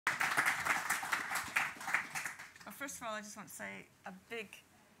first of all, I just want to say a big...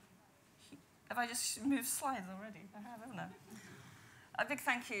 Have I just moved slides already? I have, haven't I? A big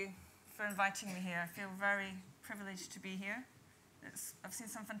thank you for inviting me here. I feel very privileged to be here. I've seen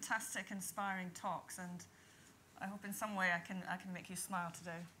some fantastic, inspiring talks, and I hope in some way I can make you smile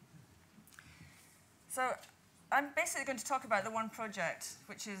today. So I'm basically going to talk about the one project,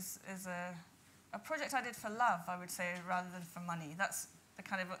 which is a project I did for love, I would say, rather than for money. That's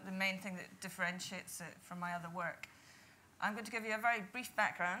the main thing that differentiates it from my other work. I'm going to give you a very brief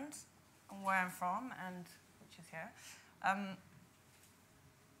background on where I'm from, which is here,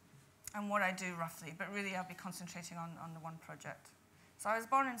 and what I do roughly, but really I'll be concentrating on the one project. So I was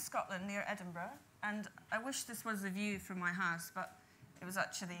born in Scotland near Edinburgh, and I wish this was the view from my house, but it was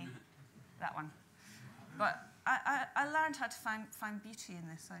actually that one. But I learned how to find beauty in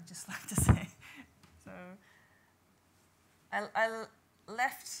this, I'd just like to say. So I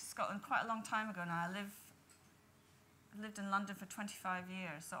left Scotland quite a long time ago now. I lived in London for 25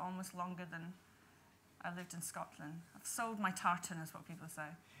 years, so almost longer than I lived in Scotland. I've sold my tartan, is what people say.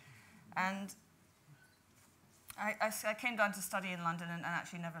 And I came down to study in London and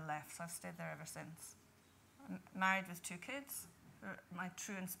actually never left, so I've stayed there ever since. I'm married with 2 kids, who are my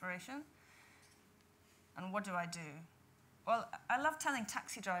true inspiration. And what do I do? Well, I love telling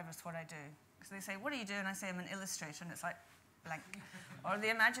taxi drivers what I do. Because they say, what do you do? And I say, I'm an illustrator, and it's like, blank. Or they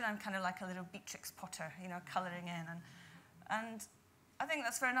imagine I'm kind of like a little Beatrix Potter, you know, colouring in. And I think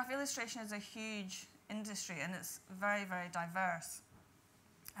that's fair enough. Illustration is a huge industry, and it's very, very diverse.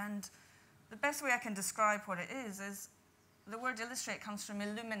 And the best way I can describe what it is the word illustrate comes from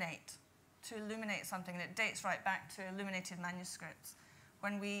illuminate, to illuminate something, and it dates right back to illuminated manuscripts.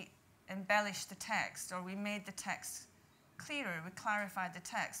 When we embellished the text, or we made the text clearer, we clarified the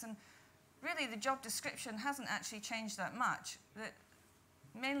text. And really, the job description hasn't actually changed that much.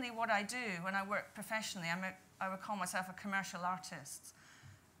 Mainly what I do when I work professionally, I would call myself a commercial artist.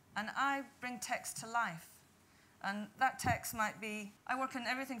 And I bring text to life. And that text might be, I work on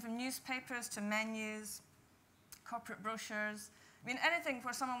everything from newspapers to menus, corporate brochures. I mean, anything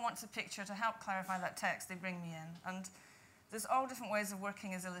where someone wants a picture to help clarify that text, they bring me in. And there's all different ways of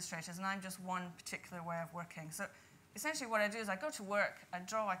working as illustrators, and I'm just one particular way of working. So essentially what I do is I go to work, I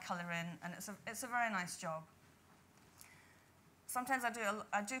draw, I colour in, and it's a very nice job. Sometimes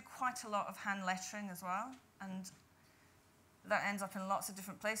I do quite a lot of hand lettering as well, and that ends up in lots of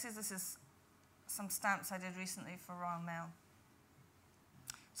different places. This is some stamps I did recently for Royal Mail.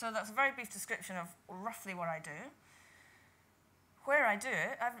 So that's a very brief description of roughly what I do. Where I do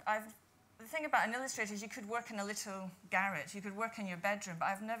it, the thing about an illustrator is you could work in a little garage, you could work in your bedroom, but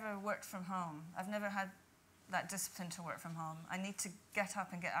I've never worked from home. I've never had that discipline to work from home. I need to get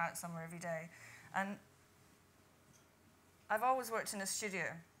up and get out somewhere every day. And I've always worked in a studio,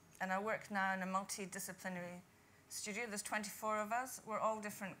 and I work now in a multidisciplinary studio. There's 24 of us. We're all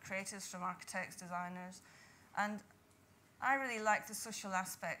different creatives, from architects, designers. And I really like the social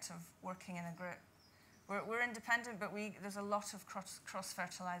aspect of working in a group. We're independent, but there's a lot of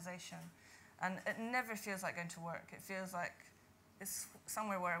cross-fertilization. And it never feels like going to work. It feels like it's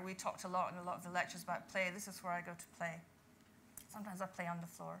somewhere where we talked a lot in a lot of the lectures about play. This is where I go to play. Sometimes I play on the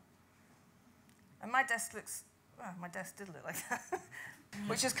floor. And my desk looks, well, my desk did look like that,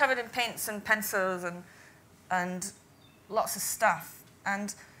 which is covered in paints and pencils and lots of stuff.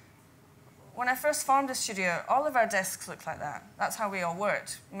 And when I first formed the studio, all of our desks looked like that. That's how we all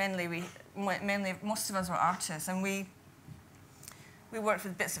worked. Mainly, most of us were artists, and we worked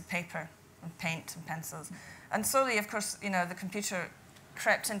with bits of paper and paint and pencils. And slowly, of course, you know, the computer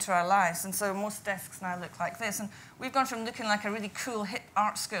crept into our lives, and so most desks now look like this. And we've gone from looking like a really cool, hip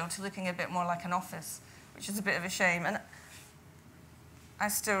art school to looking a bit more like an office, which is a bit of a shame. And I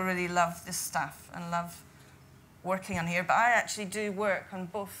still really love this stuff and love working on here, but I actually do work on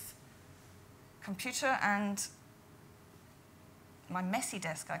both computer and my messy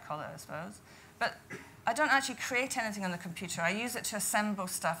desk, I call it, I suppose. But I don't actually create anything on the computer. I use it to assemble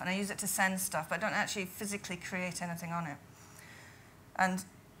stuff, and I use it to send stuff, but I don't actually physically create anything on it. And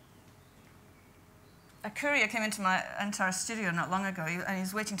a courier came into our studio not long ago, and he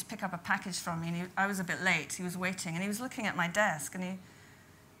was waiting to pick up a package from me, and I was a bit late. He was waiting, and he was looking at my desk, and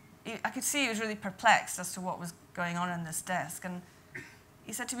I could see he was really perplexed as to what was going on in this desk. And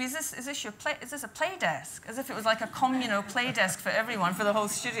he said to me, is this a play desk? As if it was like a communal play desk for everyone, for the whole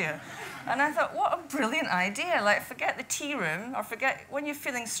studio. And I thought, what a brilliant idea. Like, forget the tea room, or forget when you're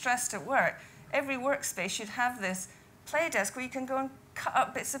feeling stressed at work, every workspace should have this play desk where you can go and cut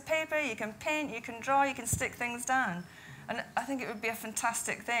up bits of paper, you can paint, you can draw, you can stick things down. And I think it would be a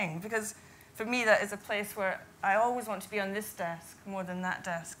fantastic thing, because for me, that is a place where I always want to be on this desk more than that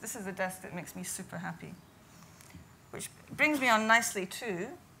desk. This is the desk that makes me super happy. which brings me on nicely to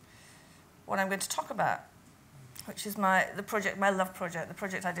what I'm going to talk about, which is my love project, the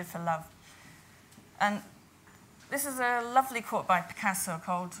project I did for love. And this is a lovely quote by Picasso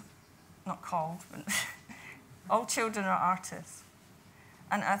but all children are artists.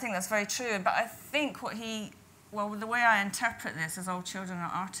 And I think that's very true, but I think the way I interpret this as all children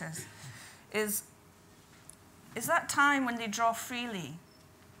are artists is that time when they draw freely,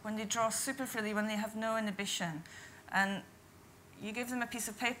 when they draw super freely, when they have no inhibition. And you give them a piece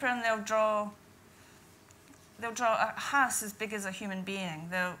of paper and they'll draw a house as big as a human being.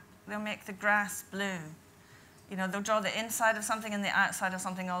 They'll make the grass blue. You know, they'll draw the inside of something and the outside of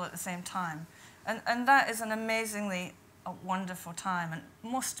something all at the same time. And that is an amazingly wonderful time. And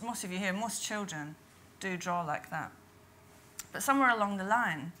most of you here, most children do draw like that. But somewhere along the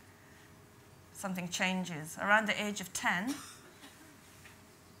line, something changes. Around the age of 10,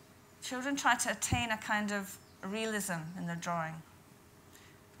 children try to attain a kind of realism in their drawing.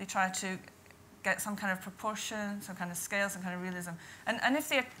 They try to get some kind of proportion, some kind of scale, some kind of realism. And if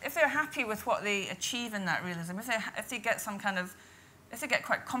they're happy with what they achieve in that realism, if they get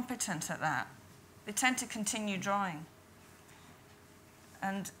quite competent at that, they tend to continue drawing.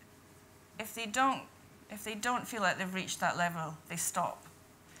 And if they don't feel like they've reached that level, they stop.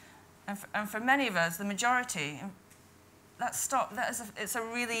 And for many of us, the majority, it's a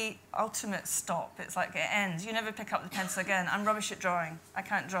really ultimate stop. It's like it ends. You never pick up the pencil again. I'm rubbish at drawing. I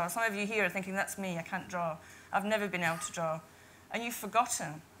can't draw. Some of you here are thinking, that's me, I can't draw. I've never been able to draw. And you've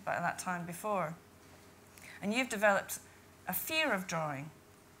forgotten about that time before. And you've developed a fear of drawing.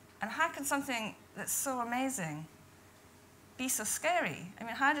 And how can something that's so amazing be so scary? I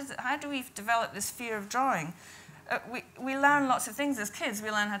mean, how do we develop this fear of drawing? We learn lots of things as kids.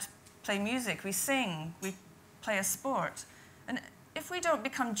 We learn how to play music, we sing, we play a sport. And if we don't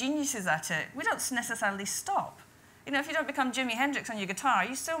become geniuses at it, we don't necessarily stop. You know, if you don't become Jimi Hendrix on your guitar,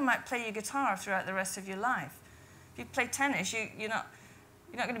 you still might play your guitar throughout the rest of your life. If you play tennis, you're not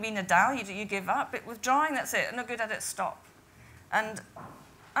going to be Nadal, you give up. But with drawing, that's it. No good at it, stop. And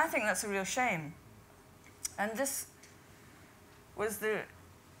I think that's a real shame. And this was the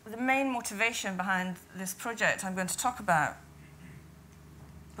main motivation behind this project I'm going to talk about,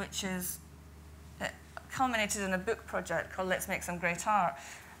 which is culminated in a book project called Let's Make Some Great Art.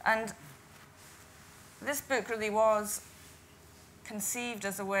 And this book really was conceived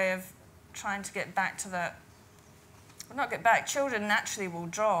as a way of trying to get back to that, well, not get back, children naturally will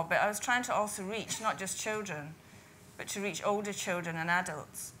draw, but I was trying to also reach not just children, but to reach older children and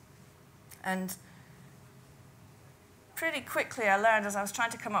adults. And pretty quickly I learned, as I was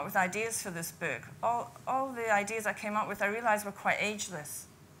trying to come up with ideas for this book, all the ideas I came up with I realized were quite ageless.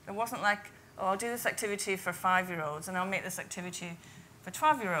 It wasn't like, oh, I'll do this activity for 5-year-olds and I'll make this activity for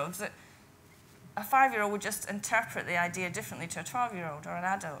 12-year-olds. A 5-year-old would just interpret the idea differently to a 12-year-old or an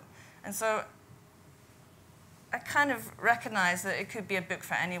adult. And so I kind of recognized that it could be a book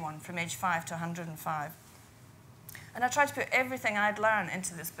for anyone from age 5 to 105. And I tried to put everything I'd learned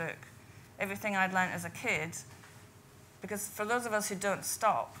into this book, everything I'd learned as a kid, because for those of us who don't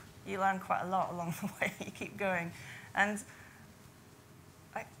stop, you learn quite a lot along the way, you keep going. And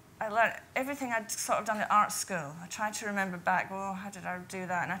I learned everything I'd sort of done at art school. I tried to remember back, well, how did I do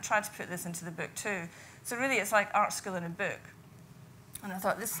that? And I tried to put this into the book too. So really it's like art school in a book. And I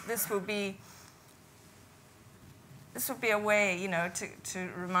thought this will be a way, you know, to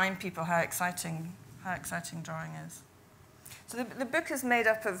remind people how exciting drawing is. So the book is made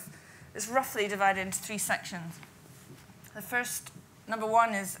up of, it's roughly divided into 3 sections. The first, number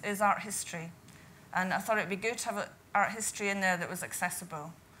 1 is art history. And I thought it would be good to have art history in there that was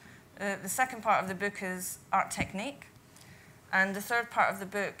accessible. The second part of the book is art technique. And the third part of the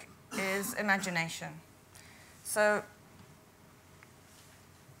book is imagination. So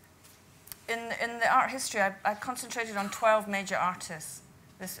in the art history, I concentrated on 12 major artists,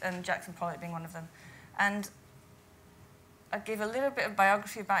 and Jackson Pollock being one of them. And I gave a little bit of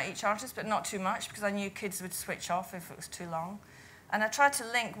biography about each artist, but not too much, because I knew kids would switch off if it was too long. And I tried to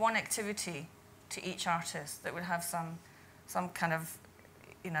link one activity to each artist that would have some kind of,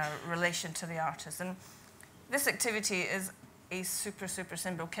 you know, relation to the artist. And this activity is a super, super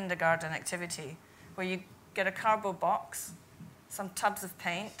simple kindergarten activity where you get a cardboard box, some tubs of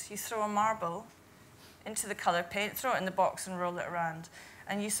paint, you throw a marble into the colour paint, throw it in the box and roll it around.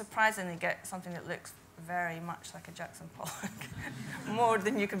 And you surprisingly get something that looks very much like a Jackson Pollock. More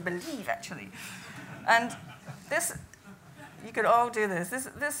than you can believe, actually. And this, you could all do this. This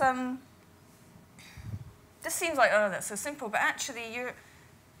seems like, oh, that's so simple, but actually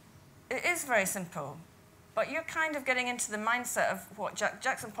it is very simple. But you're kind of getting into the mindset of what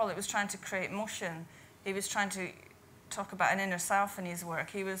Jackson Pollock was trying to create motion. He was trying to talk about an inner self in his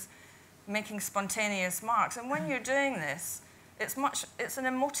work. He was making spontaneous marks. And when you're doing this, it's an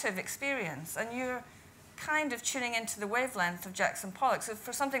emotive experience, and you're kind of tuning into the wavelength of Jackson Pollock. So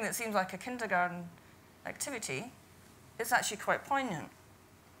for something that seems like a kindergarten activity, it's actually quite poignant.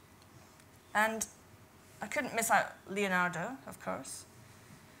 And I couldn't miss out Leonardo, of course.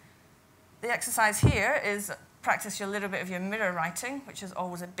 The exercise here is practice a little bit of your mirror writing, which is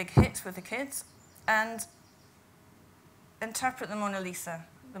always a big hit with the kids, and interpret the Mona Lisa,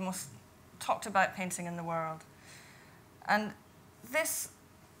 the most talked about painting in the world. And this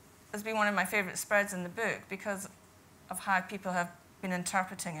has been one of my favorite spreads in the book because of how people have been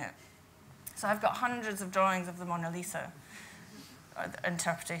interpreting it. So I've got hundreds of drawings of the Mona Lisa,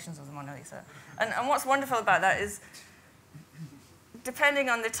 interpretations of the Mona Lisa. And what's wonderful about that is, depending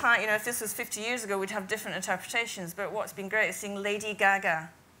on the time, if this was 50 years ago, we'd have different interpretations, but what's been great is seeing Lady Gaga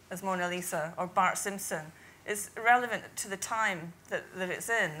as Mona Lisa or Bart Simpson is relevant to the time that it's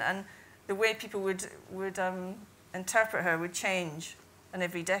in, and the way people would interpret her would change in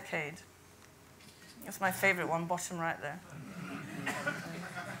every decade. That's my favorite one, bottom right there.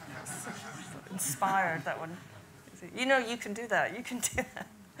 Inspired, that one. You can do that. You can do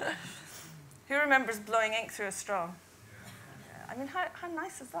that. Who remembers blowing ink through a straw? Yeah. I mean, how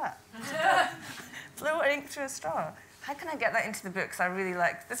nice is that? Blow ink through a straw. How can I get that into the book? Because I really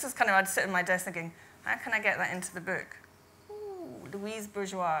like, this is kind of, I'd sit in my desk thinking, how can I get that into the book? Ooh, Louise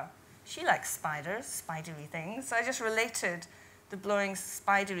Bourgeois. She likes spiders, spidery things. So I just related the blowing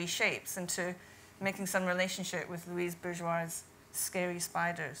spidery shapes into making some relationship with Louise Bourgeois' scary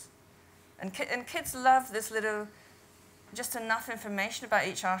spiders. And kids love this little, just enough information about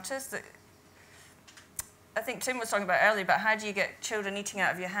each artist that I think Tim was talking about earlier, about how do you get children eating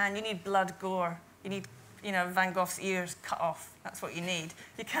out of your hand? You need blood, gore. You need, Van Gogh's ears cut off. That's what you need.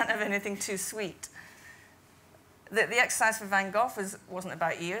 You can't have anything too sweet. The exercise for Van Gogh wasn't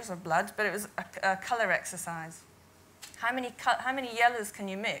about ears or blood, but it was a colour exercise. How many yellows can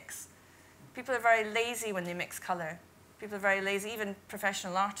you mix? People are very lazy when they mix colour. People are very lazy, even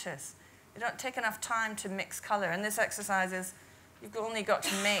professional artists. They don't take enough time to mix colour. And this exercise is, you've only got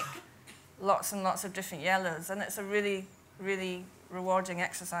to make lots and lots of different yellows. And it's a really, really rewarding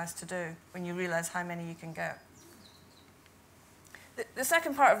exercise to do when you realise how many you can get. The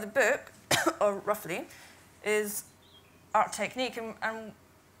second part of the book, or roughly, is art technique. And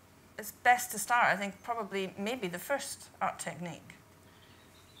it's best to start, I think, probably maybe the first art technique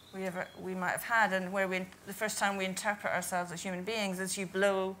we might have had, and where the first time we interpret ourselves as human beings is you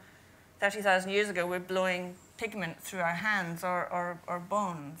blow, 30,000 years ago, we're blowing pigment through our hands or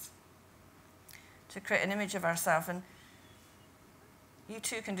bones to create an image of ourselves. And you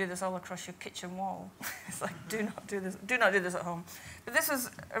too can do this all across your kitchen wall. It's like, do not do this at home. But this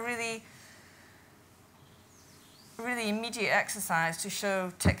was a really, really immediate exercise to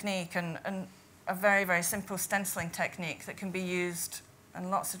show technique, and a very, very simple stenciling technique that can be used in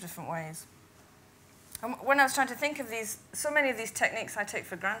lots of different ways. And when I was trying to think of these, so many of these techniques I take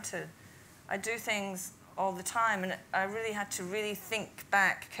for granted. I do things all the time, and I really had to really think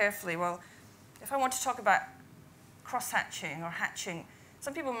back carefully. Well, if I want to talk about cross-hatching or hatching,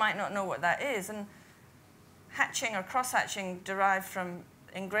 some people might not know what that is. And hatching or cross-hatching derived from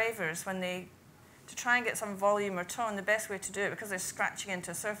engravers when to try and get some volume or tone, the best way to do it, because they're scratching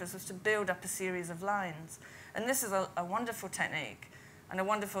into a surface, was to build up a series of lines. And this is a wonderful technique and a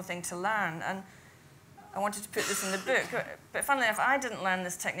wonderful thing to learn. And I wanted to put this in the book. But funnily enough, I didn't learn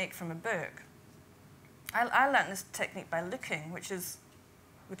this technique from a book. I learned this technique by looking, which is,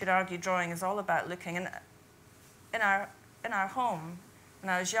 we could argue drawing is all about looking. And in our home, when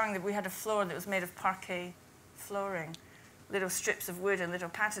I was young, we had a floor that was made of parquet flooring, little strips of wood and little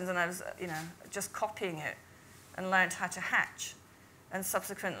patterns, and I was, just copying it and learned how to hatch. And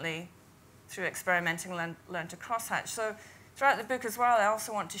subsequently, through experimenting, learned to cross-hatch. So throughout the book as well, I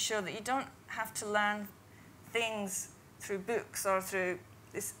also want to show that you don't have to learn things through books or through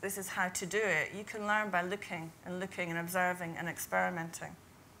this is how to do it. You can learn by looking and observing and experimenting.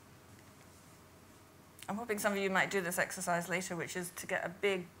 I'm hoping some of you might do this exercise later, which is to get a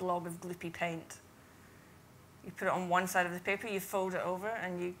big blob of gloopy paint. You put it on one side of the paper, you fold it over,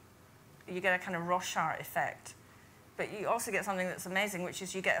 and you get a kind of Rorschach effect. But you also get something that's amazing, which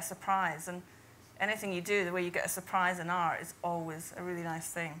is you get a surprise. And anything you do, the way you get a surprise in art is always a really nice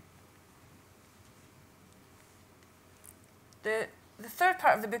thing. The third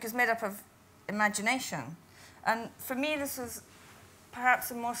part of the book is made up of imagination. And for me, this was perhaps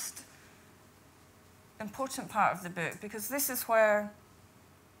the most important part of the book, because this is where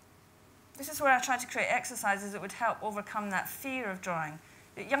I tried to create exercises that would help overcome that fear of drawing.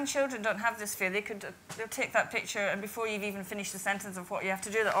 Young children don't have this fear. They'll take that picture, and before you've even finished the sentence of what you have to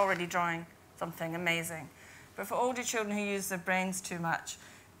do, they're already drawing something amazing. But for older children who use their brains too much,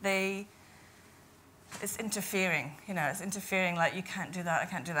 it's interfering. It's interfering, like, you can't do that, I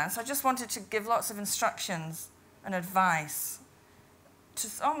can't do that. And so I just wanted to give lots of instructions and advice to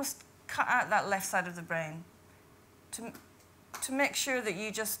almost cut out that left side of the brain, to make sure that you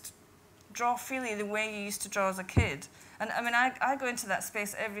just draw freely the way you used to draw as a kid. And I mean, I go into that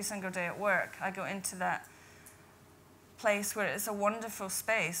space every single day at work. I go into that place where it's a wonderful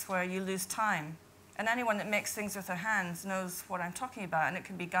space where you lose time. And anyone that makes things with their hands knows what I'm talking about, and it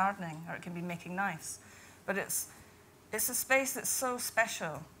can be gardening or it can be making knives. But it's a space that's so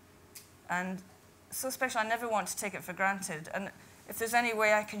special, and so special I never want to take it for granted. And if there's any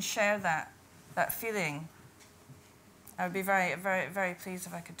way I can share that feeling, I would be very, very, very pleased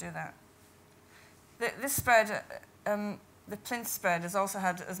if I could do that. This spread, the plinth spread, has also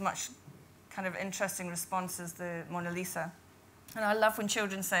had as much kind of interesting response as the Mona Lisa. And I love when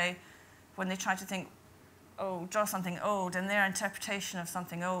children say, when they try to think, oh, draw something old, and their interpretation of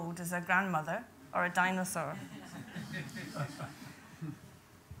something old is their grandmother or a dinosaur.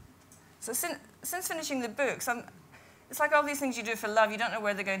 So since finishing the books, it's like all these things you do for love, you don't know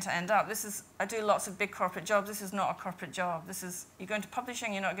where they're going to end up. I do lots of big corporate jobs. This is not a corporate job. You're going to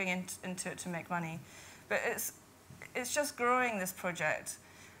publishing, you're not going into it to make money. But it's just growing, this project.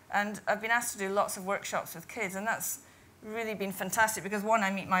 And I've been asked to do lots of workshops with kids, and that's really been fantastic because, one,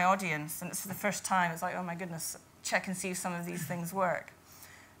 I meet my audience, and it's for the first time. It's like, oh my goodness, check and see if some of these things work.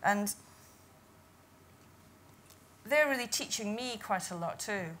 And they're really teaching me quite a lot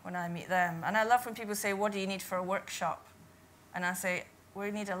too when I meet them. And I love when people say, what do you need for a workshop? And I say, we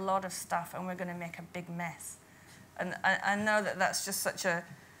need a lot of stuff, and we're going to make a big mess. And I know that that's just such a...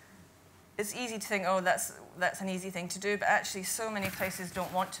 It's easy to think, oh, that's an easy thing to do, but actually so many places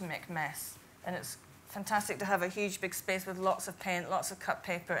don't want to make mess. And it's fantastic to have a huge big space with lots of paint, lots of cut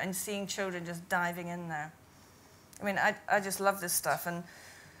paper, and seeing children just diving in there. I mean, I just love this stuff. And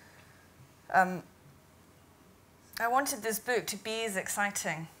I wanted this book to be as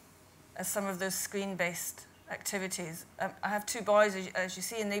exciting as some of those screen-based activities. I have two boys, as you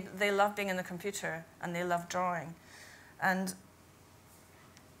see, and they love being in the computer, and they love drawing. And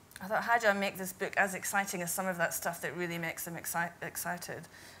I thought, how do I make this book as exciting as some of that stuff that really makes them excited?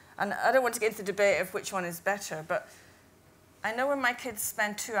 And I don't want to get into the debate of which one is better, but I know when my kids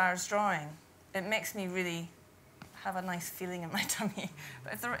spend 2 hours drawing, it makes me really have a nice feeling in my tummy.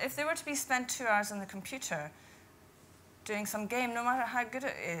 But if they were to be spent 2 hours on the computer doing some game, no matter how good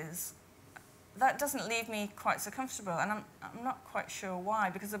it is, that doesn't leave me quite so comfortable. And I'm not quite sure why,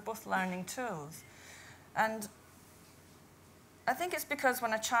 because they're both learning tools. And I think it's because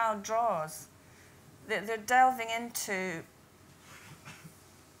when a child draws, they're delving into...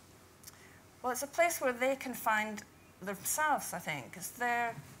 Well, it's a place where they can find themselves, I think.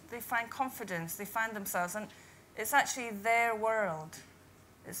 They find confidence, they find themselves, and it's actually their world.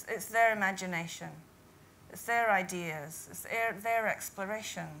 It's their imagination. It's their ideas. It's their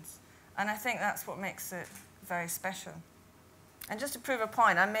explorations. And I think that's what makes it very special. And just to prove a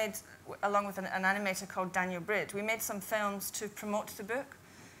point, I made, along with an animator called Daniel Britt, we made some films to promote the book,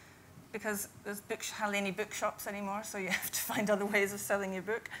 because there's hardly any bookshops anymore, so you have to find other ways of selling your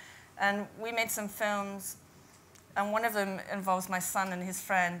book. And we made some films, and one of them involves my son and his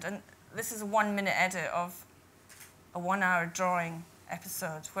friend. And this is a 1-minute edit of a 1-hour drawing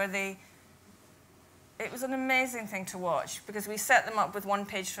episode where it was an amazing thing to watch, because we set them up with one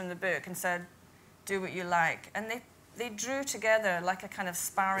page from the book and said, do what you like. And they drew together like a kind of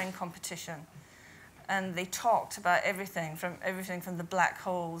sparring competition. And they talked about everything from the black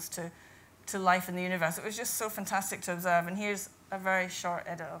holes to life in the universe. It was just so fantastic to observe. And here's a very short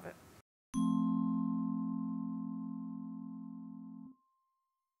edit of it.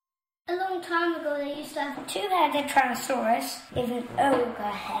 A long time ago, they used to have a two-headed Tyrannosaurus with an ogre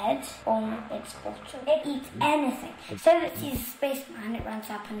head on its bottom. It eats anything. So it sees a spaceman, it runs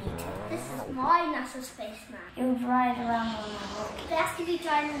up and eats it. This is my NASA spaceman. He would ride around on a rocket. They have to be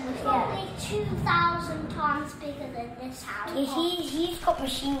ginormous. Probably 2,000 times bigger than this house. He's got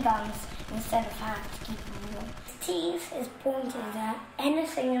machine guns instead of hands to keep him warm. His teeth is pointed at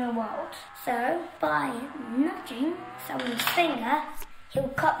anything in the world. So, by nudging someone's finger, he'll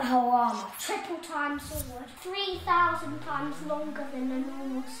cut the whole arm off. Triple time sword. 3,000 times longer than a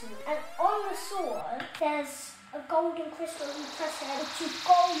normal sword. And on the sword, there's a golden crystal you press it, which is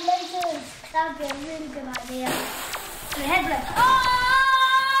gold lasers. That would be a really good idea. And the head like, oh!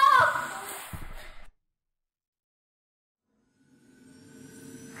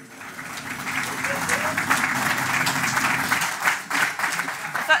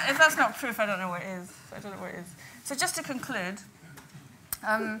 if that's not proof, I don't know what is. I don't know what is. So just to conclude,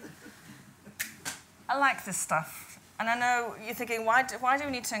 I like this stuff. And I know you're thinking, why do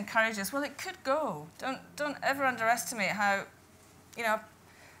we need to encourage this? Well, it could go. Don't ever underestimate how, you know,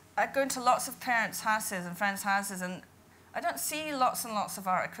 I go into lots of parents' houses and friends' houses, and I don't see lots and lots of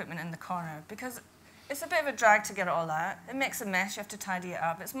art equipment in the corner because it's a bit of a drag to get it all out. It makes a mess. You have to tidy it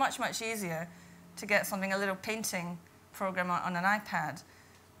up. It's much, much easier to get something, a little painting program on an iPad.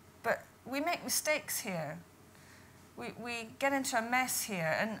 But we make mistakes here. We get into a mess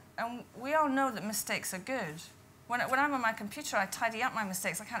here, and we all know that mistakes are good. When I'm on my computer, I tidy up my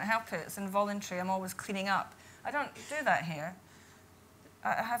mistakes. I can't help it. It's involuntary. I'm always cleaning up. I don't do that here.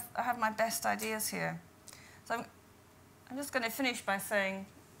 I have my best ideas here. So I'm just going to finish by saying,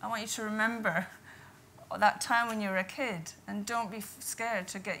 I want you to remember that time when you were a kid, and don't be scared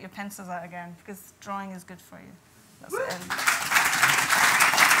to get your pencils out again, because drawing is good for you. That's the end.